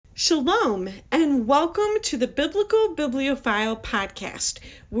Shalom, and welcome to the Biblical Bibliophile podcast,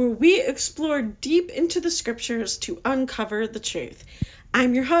 where we explore deep into the scriptures to uncover the truth.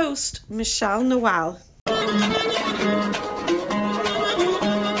 I'm your host, Michelle Noel.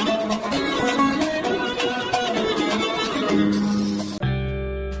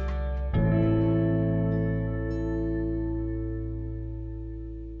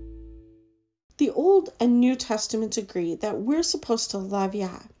 The Old and New Testaments agree that we're supposed to love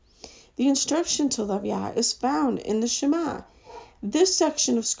Yah. The instruction to love Yah is found in the Shema. This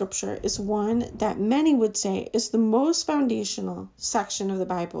section of scripture is one that many would say is the most foundational section of the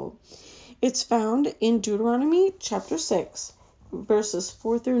Bible. It's found in Deuteronomy chapter 6, verses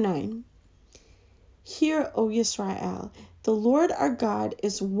 4 through 9. Hear, O Yisrael, the Lord our God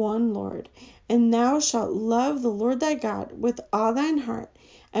is one Lord, and thou shalt love the Lord thy God with all thine heart,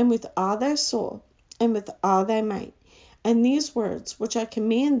 and with all thy soul, and with all thy might. And these words which I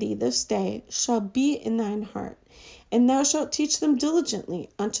command thee this day shall be in thine heart, and thou shalt teach them diligently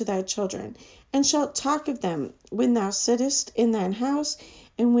unto thy children, and shalt talk of them when thou sittest in thine house,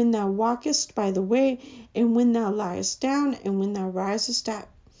 and when thou walkest by the way, and when thou liest down, and when thou risest up.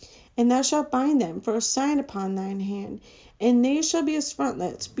 And thou shalt bind them for a sign upon thine hand, and they shall be as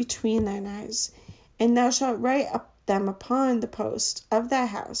frontlets between thine eyes. And thou shalt write them upon the posts of thy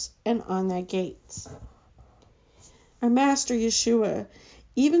house and on thy gates. Our Master Yeshua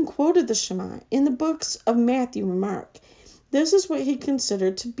even quoted the Shema in the books of Matthew and Mark. This is what he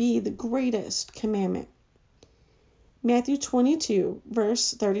considered to be the greatest commandment. Matthew 22,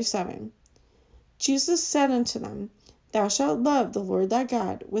 verse 37. Jesus said unto them, Thou shalt love the Lord thy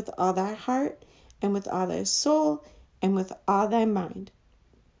God with all thy heart, and with all thy soul, and with all thy mind.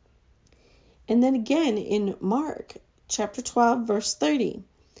 And then again in Mark chapter 12, verse 30.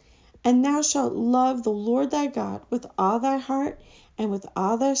 And thou shalt love the Lord thy God with all thy heart, and with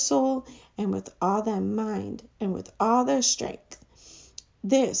all thy soul, and with all thy mind, and with all thy strength.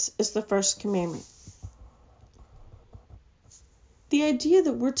 This is the first commandment. The idea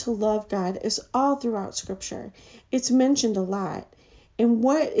that we're to love God is all throughout Scripture. It's mentioned a lot. And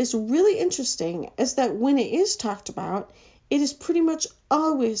what is really interesting is that when it is talked about, it is pretty much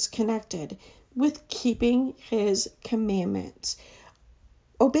always connected with keeping his commandments,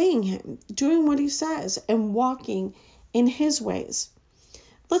 obeying him, doing what he says, and walking in his ways.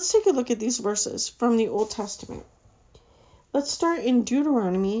 Let's take a look at these verses from the Old Testament. Let's start in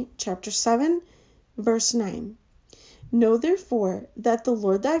Deuteronomy chapter 7, verse 9. Know therefore that the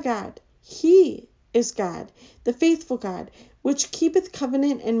Lord thy God, he is God, the faithful God, which keepeth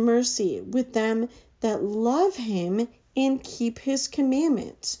covenant and mercy with them that love him and keep his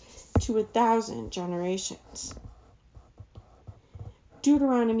commandments to 1,000 generations.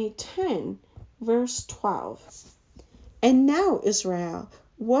 Deuteronomy 10, verse 12. And now, Israel,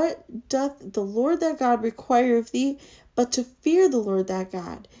 what doth the Lord thy God require of thee, but to fear the Lord thy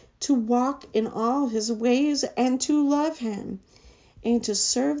God, to walk in all his ways, and to love him, and to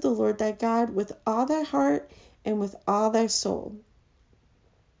serve the Lord thy God with all thy heart and with all thy soul.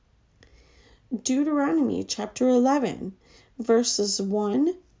 Deuteronomy chapter 11, verses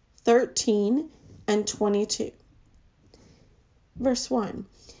 1, 13, and 22. Verse 1.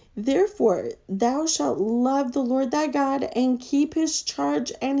 Therefore thou shalt love the Lord thy God, and keep his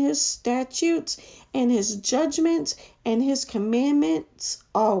charge and his statutes and his judgments and his commandments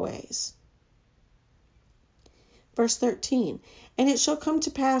always. Verse 13. And it shall come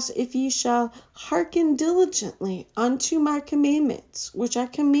to pass, if ye shall hearken diligently unto my commandments, which I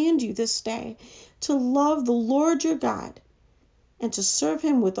command you this day, to love the Lord your God, and to serve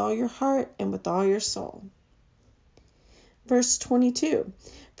him with all your heart and with all your soul. Verse 22.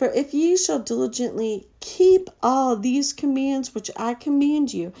 For if ye shall diligently keep all these commands which I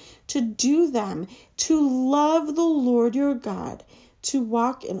command you, to do them, to love the Lord your God, to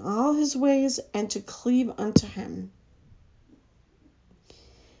walk in all his ways, and to cleave unto him.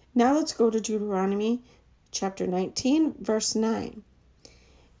 Now let's go to Deuteronomy chapter 19, verse 9.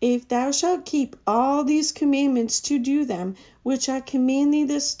 If thou shalt keep all these commandments to do them, which I command thee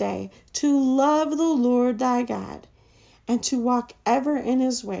this day, to love the Lord thy God, and to walk ever in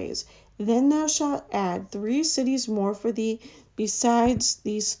his ways, then thou shalt add 3 cities more for thee besides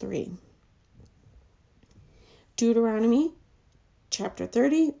these 3. Deuteronomy chapter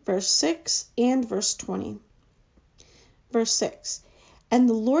 30, verse 6 and verse 20. Verse 6. And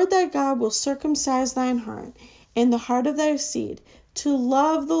the Lord thy God will circumcise thine heart and the heart of thy seed, to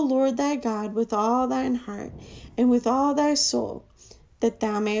love the Lord thy God with all thine heart and with all thy soul, that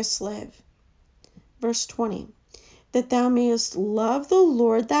thou mayest live. Verse 20. That thou mayest love the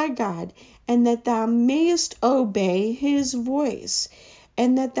Lord thy God, and that thou mayest obey his voice,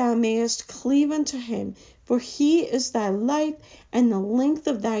 and that thou mayest cleave unto him, for he is thy life and the length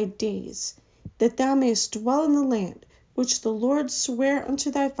of thy days, that thou mayest dwell in the land which the Lord sware unto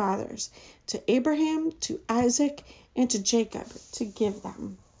thy fathers, to Abraham, to Isaac, and to Jacob, to give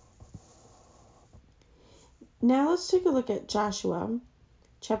them. Now let's take a look at Joshua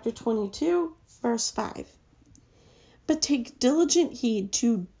chapter 22, verse 5. But take diligent heed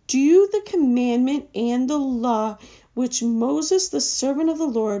to do the commandment and the law which Moses the servant of the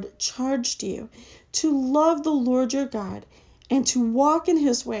Lord charged you, to love the Lord your God, and to walk in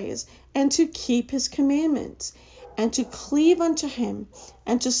his ways, and to keep his commandments, and to cleave unto him,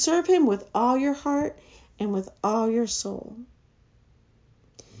 and to serve him with all your heart and with all your soul.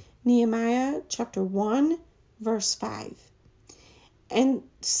 Nehemiah chapter 1, verse 5. And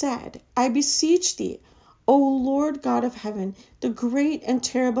said, I beseech thee, O Lord God of heaven, the great and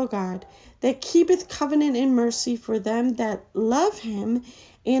terrible God, that keepeth covenant and mercy for them that love him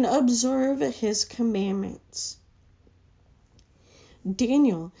and observe his commandments.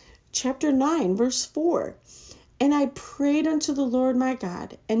 Daniel chapter 9, verse 4. And I prayed unto the Lord my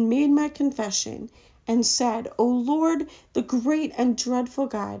God, and made my confession, and said, O Lord, the great and dreadful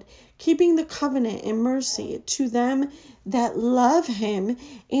God, keeping the covenant and mercy to them that love him,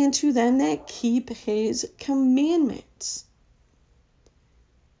 and to them that keep his commandments.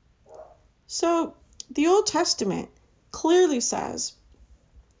 So the Old Testament clearly says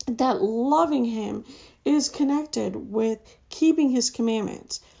that loving him is connected with keeping his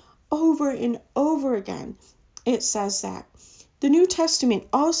commandments. Over and over again, it says that. The New Testament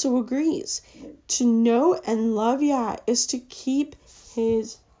also agrees. To know and love Yah is to keep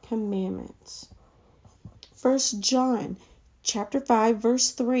his commandments. 1 John chapter 5,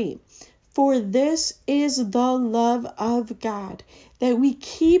 verse 3. For this is the love of God, that we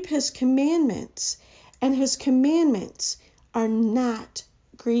keep his commandments, and his commandments are not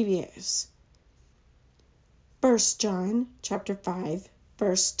grievous. 1 John chapter 5,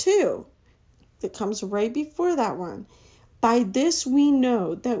 verse 2. That comes right before that one. By this we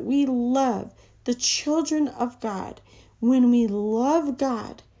know that we love the children of God, when we love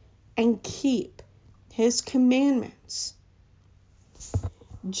God and keep his commandments.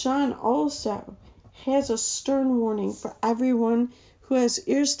 John also has a stern warning for everyone who has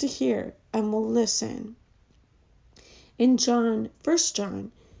ears to hear and will listen. In 1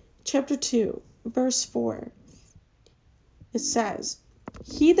 John chapter 2, verse 4, it says,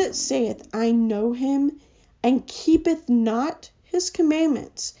 He that saith, I know him, and keepeth not his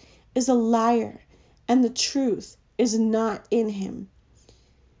commandments, is a liar, and the truth is not in him.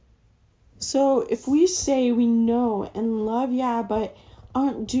 So if we say we know and love Yah, but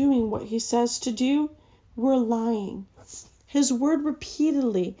aren't doing what he says to do, we're lying. His word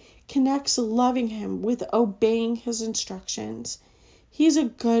repeatedly connects loving him with obeying his instructions. He's a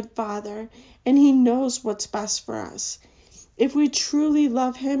good father, and he knows what's best for us. If we truly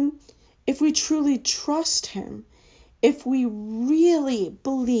love him, if we truly trust him, if we really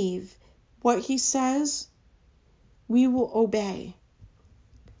believe what he says, we will obey.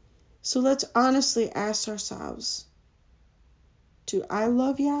 So let's honestly ask ourselves, do I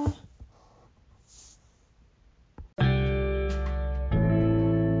love Yah?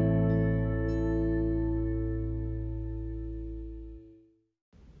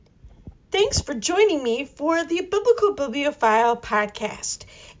 Thanks for joining me for the Biblical Bibliophile podcast.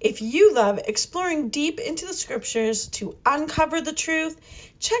 If you love exploring deep into the scriptures to uncover the truth,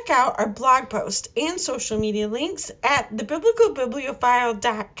 check out our blog post and social media links at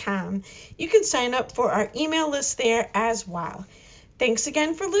thebiblicalbibliophile.com. You can sign up for our email list there as well. Thanks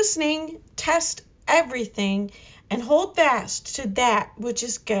again for listening. Test everything and hold fast to that which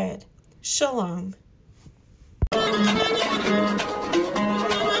is good. Shalom.